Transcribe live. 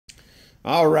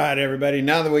All right, everybody,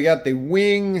 now that we got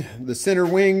the center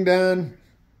wing done,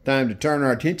 time to turn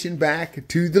our attention back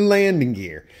to the landing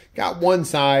gear. Got one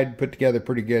side put together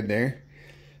pretty good there.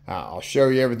 I'll show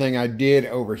you everything I did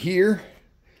over here.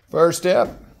 First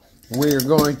step, we're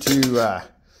going to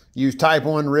use type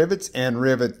 1 rivets and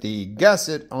rivet the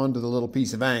gusset onto the little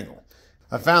piece of angle.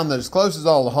 I found that as close as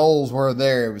all the holes were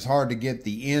there, it was hard to get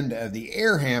the end of the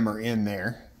air hammer in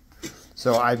there.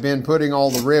 So I've been putting all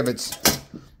the rivets.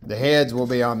 The heads will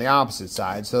be on the opposite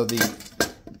side, so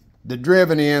the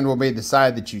driven end will be the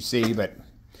side that you see, but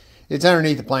it's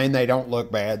underneath the plane. They don't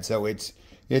look bad, so it's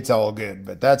all good.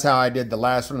 But that's how I did the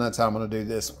last one. That's how I'm going to do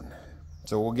this one.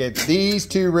 So we'll get these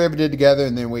two riveted together,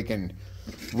 and then we can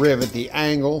rivet the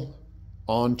angle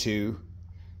onto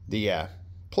the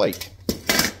plate.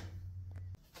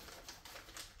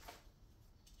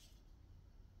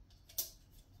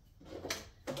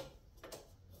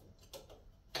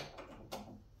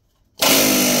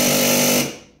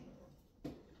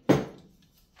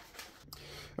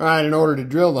 All right, in order to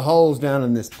drill the holes down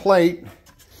in this plate,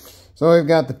 so we've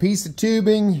got the piece of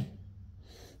tubing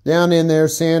down in there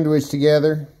sandwiched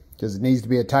together because it needs to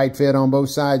be a tight fit on both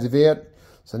sides of it.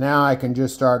 So now I can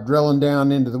just start drilling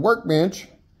down into the workbench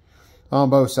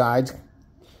on both sides,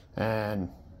 and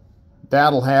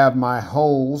that'll have my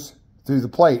holes through the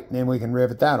plate, and then we can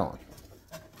rivet that on.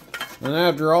 And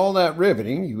after all that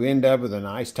riveting, you end up with a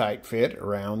nice tight fit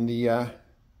around the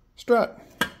strut.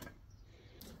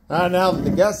 Now that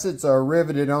the gussets are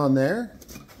riveted on there,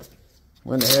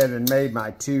 went ahead and made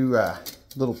my two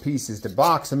little pieces to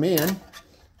box them in.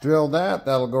 Drill that.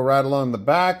 That'll go right along the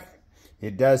back.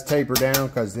 It does taper down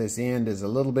because this end is a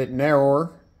little bit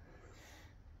narrower.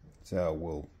 So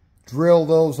we'll drill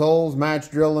those holes,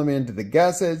 match drill them into the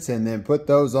gussets, and then put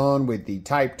those on with the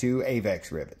Type 2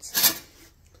 AVEX rivets.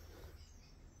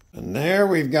 And there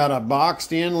we've got a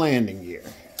boxed in landing gear.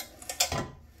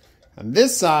 On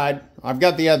this side, I've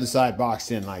got the other side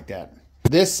boxed in like that.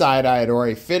 This side I had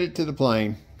already fitted to the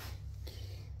plane.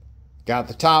 Got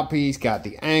the top piece, got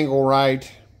the angle right.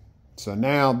 So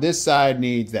now this side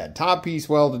needs that top piece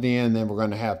welded in, then we're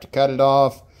going to have to cut it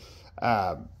off,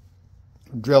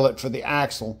 drill it for the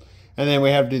axle, and then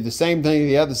we have to do the same thing to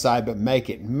the other side, but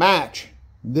make it match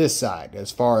this side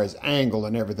as far as angle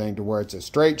and everything to where it's a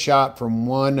straight shot from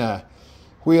one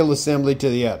wheel assembly to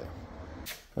the other.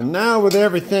 And now with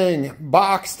everything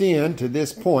boxed in to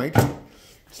this point,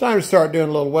 it's time to start doing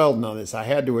a little welding on this. I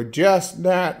had to adjust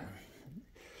that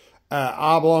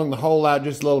oblong, the hole out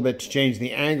just a little bit to change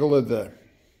the angle of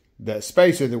the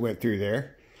spacer that went through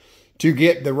there to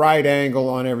get the right angle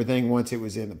on everything once it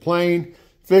was in the plane.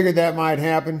 Figured that might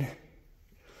happen.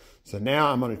 So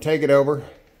now I'm going to take it over.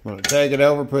 I'm going to take it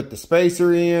over, put the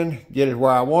spacer in, get it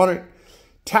where I want it,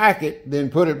 tack it, then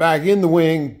put it back in the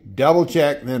wing, double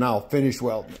check, and then I'll finish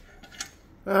welding.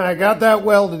 I got that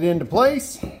welded into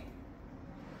place.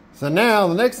 So now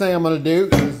the next thing I'm going to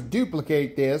do is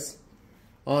duplicate this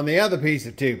on the other piece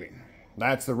of tubing.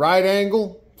 That's the right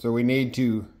angle, so we need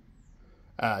to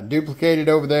duplicate it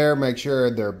over there, make sure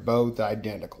they're both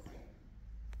identical.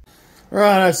 All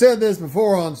right, I said this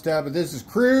before on stuff, but this is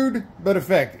crude but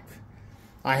effective.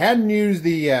 I hadn't used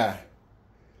the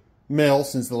mill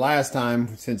since the last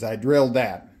time, since I drilled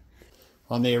that.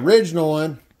 On the original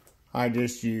one, I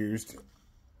just used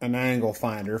an angle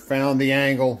finder, found the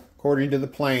angle according to the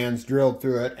plans, drilled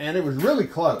through it, and it was really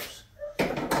close.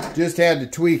 Just had to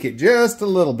tweak it just a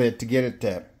little bit to get it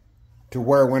to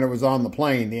where when it was on the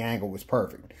plane, the angle was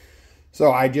perfect.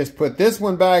 So I just put this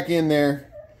one back in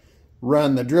there,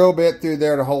 run the drill bit through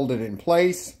there to hold it in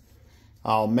place.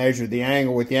 I'll measure the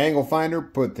angle with the angle finder,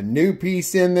 put the new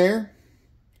piece in there,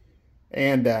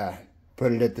 and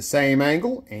put it at the same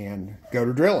angle and go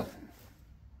to drilling.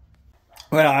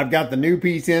 Well, I've got the new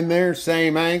piece in there,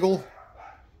 same angle.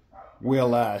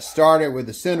 We'll start it with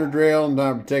the center drill and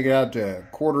I'm going to take it out to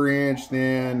 1/4 inch,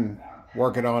 then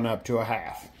work it on up to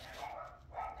 1/2.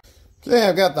 So yeah,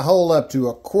 I've got the hole up to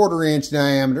 1/4 inch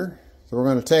diameter. So we're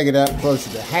going to take it up closer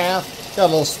to 1/2. Got a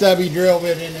little stubby drill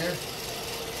bit in there.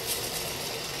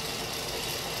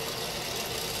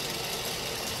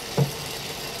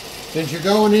 Since you're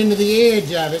going into the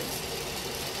edge of it,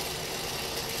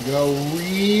 go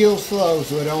real slow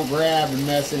so it don't grab and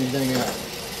mess anything up.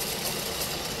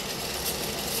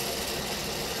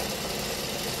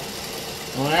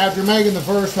 Well, after making the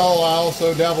first hole, I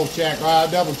also double checked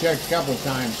a couple of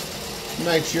times to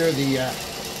make sure the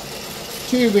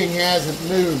tubing hasn't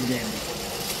moved any.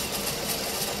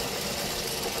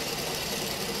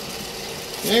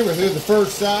 Okay, we're through the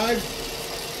first side.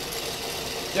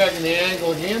 Checking the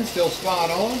angle again, still spot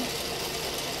on.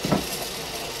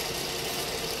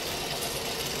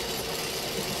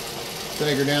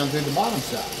 take her down through the bottom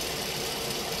side.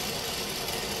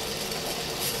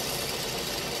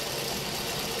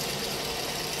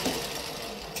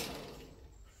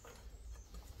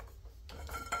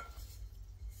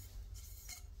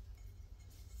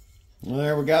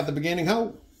 There we got the beginning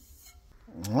hole.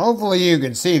 Hopefully you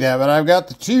can see that, but I've got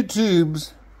the two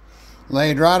tubes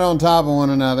laid right on top of one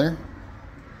another,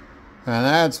 and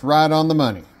that's right on the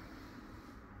money.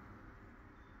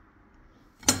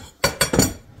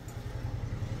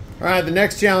 Alright, the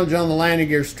next challenge on the landing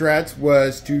gear struts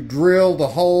was to drill the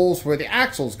holes where the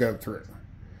axles go through.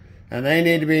 And they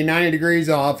need to be 90 degrees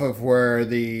off of where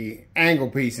the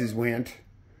angle pieces went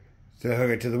to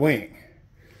hook it to the wing.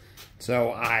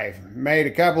 So I've made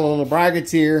a couple of little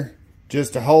brackets here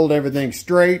just to hold everything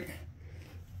straight.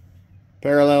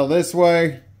 Parallel this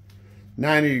way,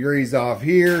 90 degrees off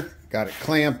here. Got it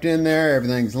clamped in there,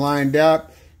 everything's lined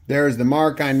up. There's the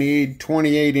mark I need,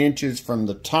 28 inches from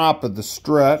the top of the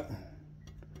strut.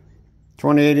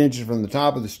 28 inches from the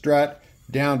top of the strut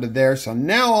down to there. So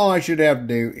now all I should have to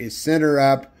do is center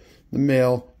up the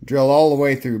mill, drill all the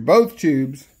way through both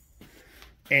tubes,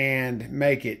 and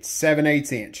make it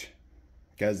 7/8 inch.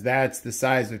 Because that's the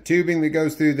size of tubing that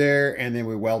goes through there, and then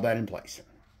we weld that in place.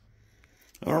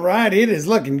 All right, it is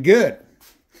looking good.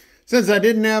 Since I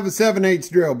didn't have a 7/8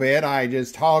 drill bit, I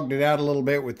just hogged it out a little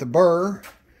bit with the burr.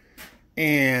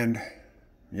 And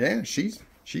yeah, she's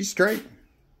straight.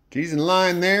 She's in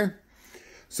line there.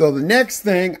 So the next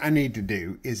thing I need to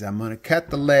do is I'm going to cut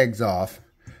the legs off.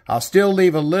 I'll still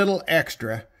leave a little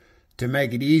extra to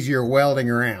make it easier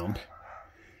welding around.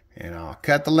 And I'll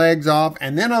cut the legs off,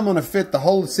 and then I'm going to fit the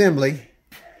whole assembly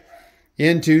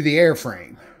into the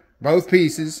airframe. Both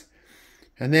pieces.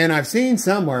 And then I've seen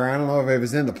somewhere, I don't know if it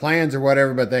was in the plans or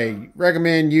whatever, but they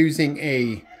recommend using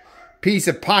a piece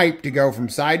of pipe to go from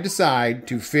side to side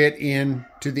to fit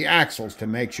into the axles to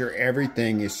make sure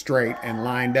everything is straight and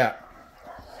lined up.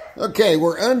 Okay,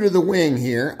 we're under the wing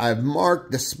here. I've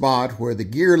marked the spot where the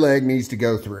gear leg needs to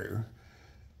go through.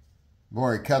 I've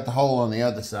already cut the hole on the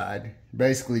other side.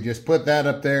 Basically just put that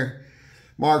up there,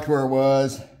 marked where it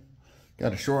was.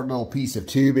 Got a short little piece of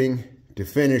tubing to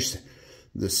finish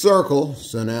the circle.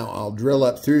 So now I'll drill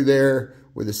up through there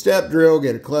with a step drill,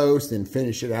 get it close, then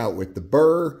finish it out with the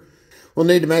burr. We'll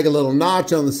need to make a little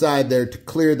notch on the side there to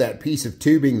clear that piece of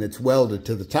tubing that's welded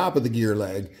to the top of the gear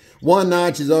leg. One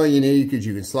notch is all you need because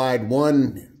you can slide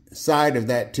one side of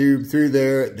that tube through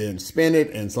there, then spin it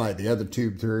and slide the other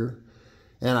tube through.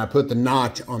 And I put the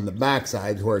notch on the back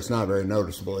sides where it's not very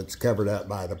noticeable. It's covered up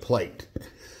by the plate.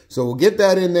 So we'll get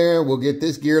that in there. We'll get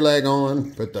this gear leg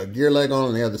on, put the gear leg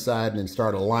on the other side, and then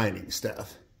start aligning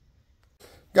stuff.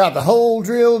 Got the hole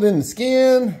drilled in the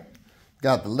skin.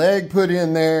 Got the leg put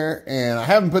in there. And I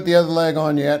haven't put the other leg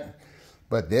on yet.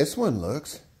 But this one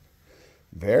looks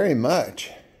very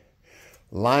much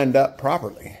lined up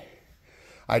properly.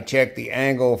 I checked the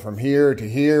angle from here to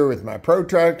here with my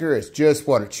protractor. It's just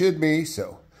what it should be.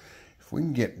 So if we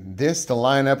can get this to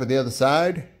line up with the other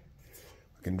side,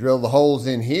 we can drill the holes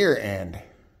in here and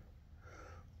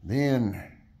then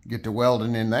get to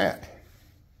welding in that.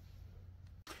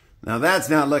 Now that's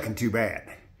not looking too bad.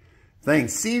 Thing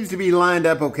seems to be lined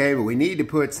up okay, but we need to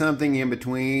put something in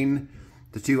between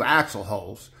the two axle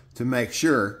holes to make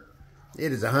sure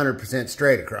it is 100%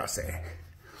 straight across there.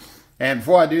 And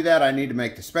before I do that, I need to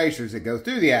make the spacers that go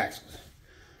through the axles.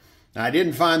 Now, I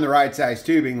didn't find the right size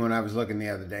tubing when I was looking the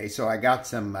other day, so I got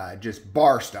some just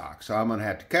bar stock. So I'm going to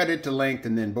have to cut it to length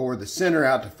and then bore the center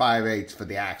out to 5/8 for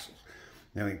the axles.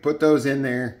 Then we can put those in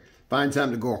there, find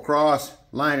something to go across,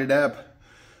 line it up,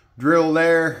 drill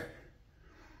there,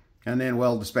 and then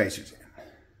weld the spacers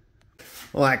in.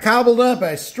 Well, I cobbled up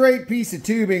a straight piece of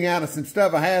tubing out of some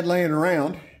stuff I had laying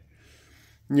around.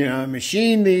 You know, I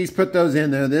machined these, put those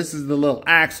in there. This is the little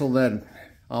axle that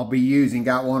I'll be using.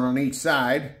 Got one on each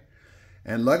side.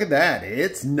 And look at that.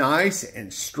 It's nice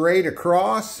and straight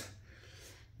across.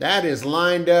 That is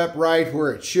lined up right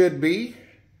where it should be.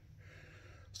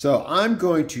 So I'm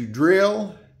going to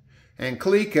drill and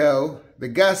cleco the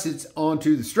gussets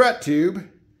onto the strut tube.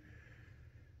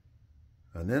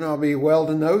 And then I'll be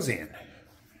welding those in.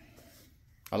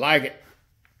 I like it.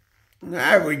 All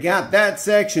right, we got that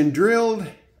section drilled,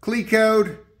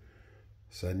 clecoed.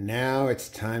 So now it's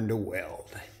time to weld.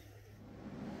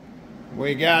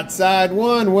 We got side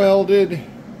one welded.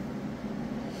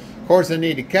 Of course, I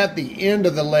need to cut the end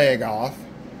of the leg off,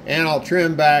 and I'll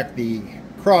trim back the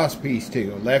cross piece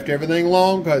too. I left everything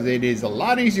long because it is a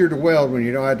lot easier to weld when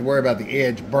you don't have to worry about the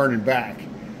edge burning back.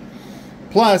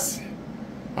 Plus,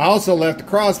 I also left the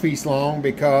cross piece long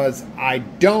because I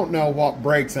don't know what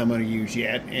brakes I'm going to use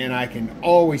yet, and I can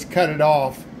always cut it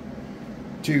off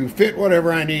to fit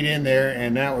whatever I need in there,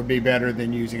 and that would be better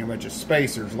than using a bunch of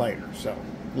spacers later. So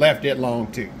left it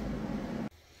long too.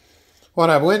 What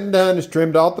I went and done is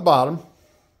trimmed off the bottom.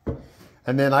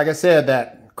 And then, like I said,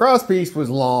 that cross piece was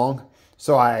long.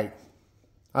 So I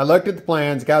looked at the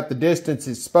plans, got the distance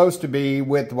it's supposed to be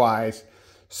width-wise,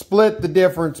 split the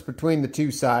difference between the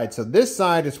two sides. So this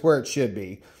side is where it should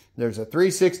be. There's a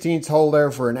 3/16 hole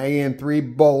there for an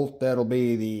AN3 bolt. That'll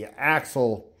be the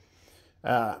axle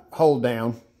hold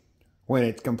down when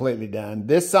it's completely done.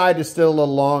 This side is still a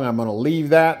little long. I'm going to leave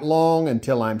that long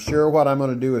until I'm sure what I'm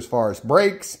going to do as far as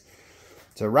brakes.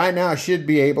 So right now I should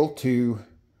be able to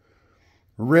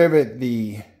rivet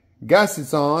the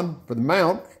gussets on for the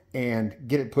mount and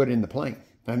get it put in the plane.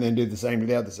 And then do the same to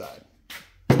the other side.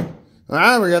 All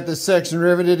right, we got this section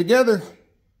riveted together.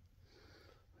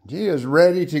 She is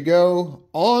ready to go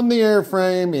on the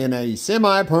airframe in a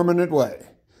semi-permanent way.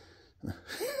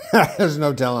 There's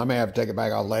no telling. I may have to take it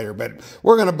back off later, but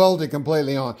we're going to bolt it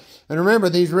completely on. And remember,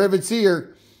 these rivets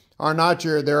here are not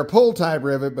they're a pull type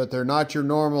rivet, but they're not your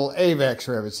normal AVEX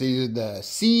rivets. These are the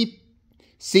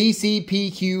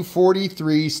CCPQ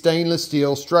 43 stainless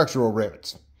steel structural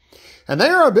rivets. And they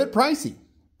are a bit pricey,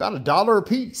 about $1 a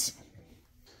piece.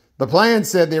 The plan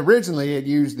said originally it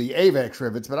used the AVEX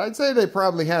rivets, but I'd say they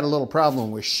probably had a little problem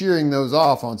with shearing those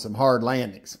off on some hard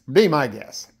landings. Be my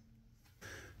guess.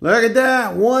 Look at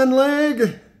that, one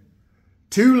leg,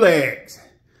 two legs.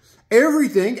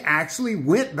 Everything actually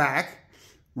went back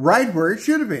right where it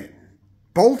should have been.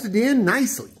 Bolted in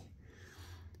nicely.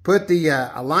 Put the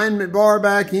alignment bar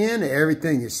back in.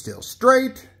 Everything is still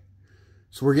straight.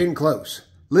 So we're getting close.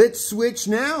 Let's switch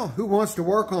now. Who wants to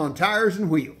work on tires and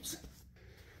wheels?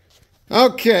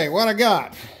 Okay, what I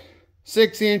got?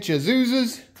 6-inch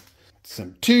Azuzas,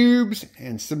 some tubes,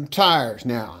 and some tires.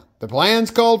 Now, the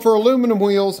plans called for aluminum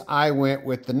wheels. I went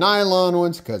with the nylon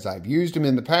ones because I've used them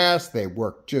in the past. They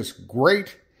work just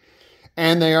great.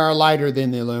 And they are lighter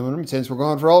than the aluminum. Since we're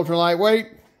going for ultra lightweight,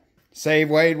 save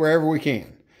weight wherever we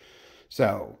can.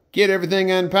 So get everything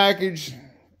unpackaged,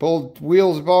 pull the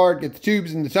wheels apart, get the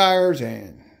tubes and the tires,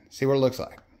 and see what it looks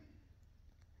like.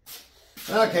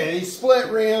 Okay, these split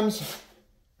rims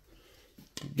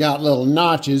got little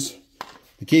notches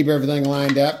to keep everything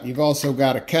lined up. You've also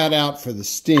got a cutout for the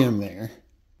stem there.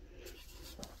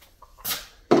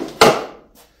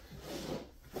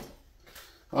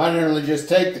 I generally just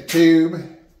take the tube,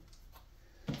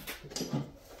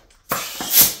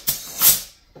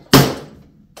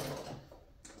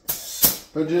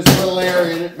 put just a little air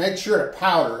in it, make sure to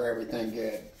powder everything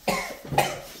good.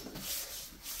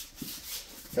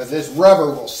 Because this rubber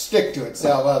will stick to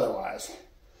itself otherwise.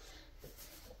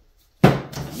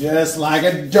 Just like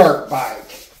a dirt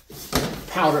bike.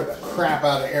 Powder the crap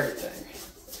out of everything.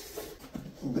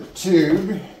 The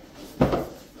tube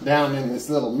down in this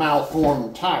little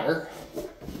malformed tire.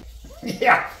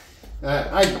 Yeah,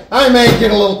 I may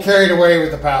get a little carried away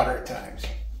with the powder at times.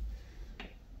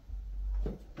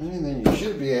 And then you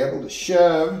should be able to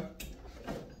shove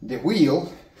the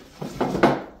wheel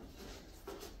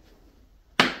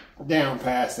down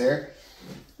past there.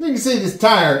 You can see this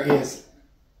tire is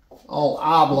all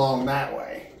oblong that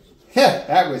way.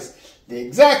 That was the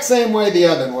exact same way the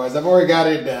other one was. I've already got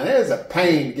it done. It was a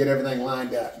pain to get everything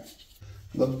lined up.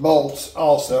 The bolts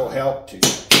also help to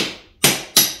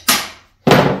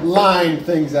line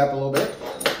things up a little bit.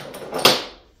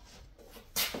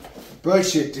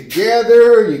 Push it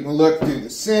together. You can look through the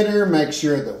center, make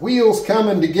sure the wheel's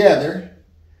coming together.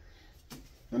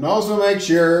 And also make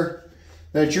sure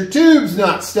that your tube's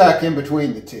not stuck in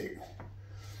between the two.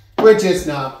 Which it's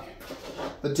not.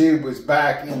 The tube was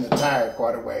back in the tire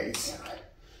quite a ways.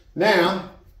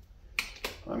 Now,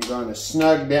 I'm going to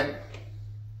snug down.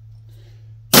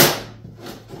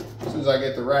 As soon as I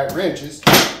get the right wrenches,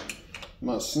 I'm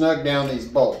going to snug down these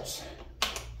bolts.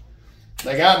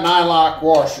 They got nylock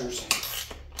washers,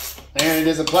 and it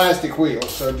is a plastic wheel,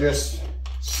 so just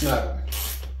snug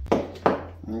them.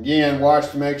 And again, watch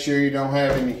to make sure you don't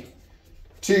have any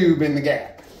tube in the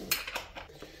gap.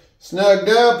 Snugged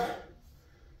up,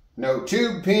 no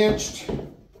tube pinched,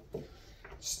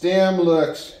 stem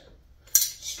looks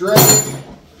straight.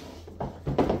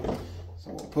 So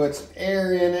we'll put some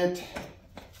air in it.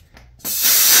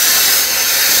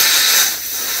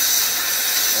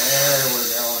 There we're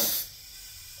going.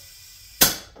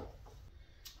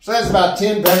 So that's about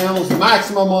 10 pounds. The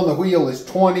maximum on the wheel is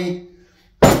 20.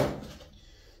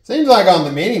 Seems like on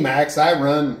the Mini Max I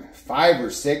run 5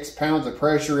 or 6 pounds of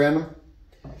pressure in them.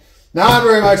 Not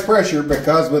very much pressure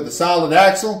because with the solid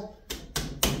axle,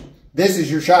 this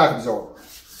is your shock absorber.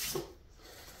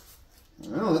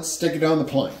 Well, let's stick it on the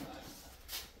plane.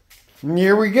 And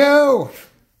here we go.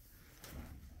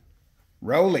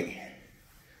 Rolly.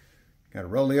 Got a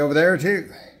rolly over there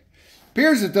too.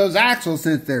 Appears that those axles,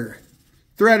 since they're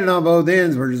threaded on both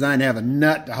ends, were designed to have a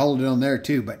nut to hold it on there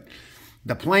too. But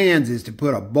the plans is to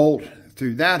put a bolt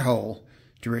through that hole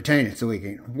to retain it, so we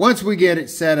can, once we get it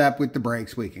set up with the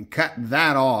brakes, we can cut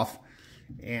that off.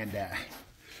 And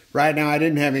right now I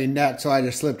didn't have any nuts, so I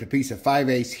just slipped a piece of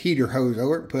 5/8 heater hose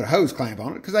over it and put a hose clamp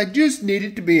on it because I just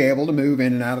needed to be able to move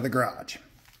in and out of the garage.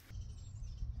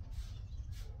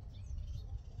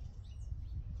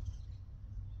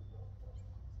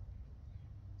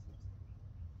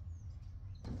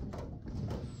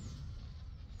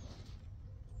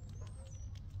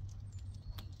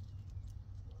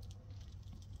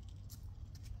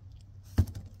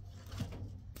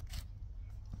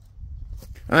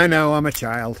 I know, I'm a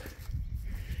child.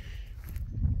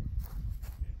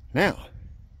 Now,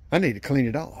 I need to clean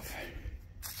it off.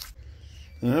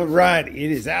 All right, it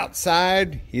is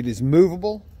outside. It is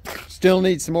movable. Still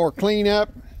needs some more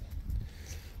cleanup.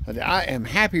 But I am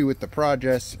happy with the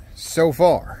progress so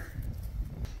far.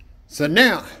 So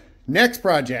now, next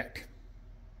project.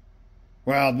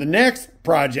 Well, the next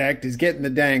project is getting the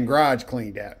dang garage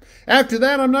cleaned up. After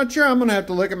that, I'm not sure. I'm going to have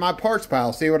to look at my parts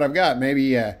pile, see what I've got.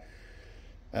 Maybe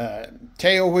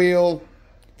tail wheel,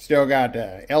 still got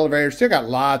elevator, still got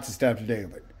lots of stuff to do,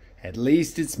 but at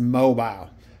least it's mobile.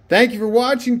 Thank you for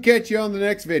watching. Catch you on the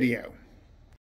next video.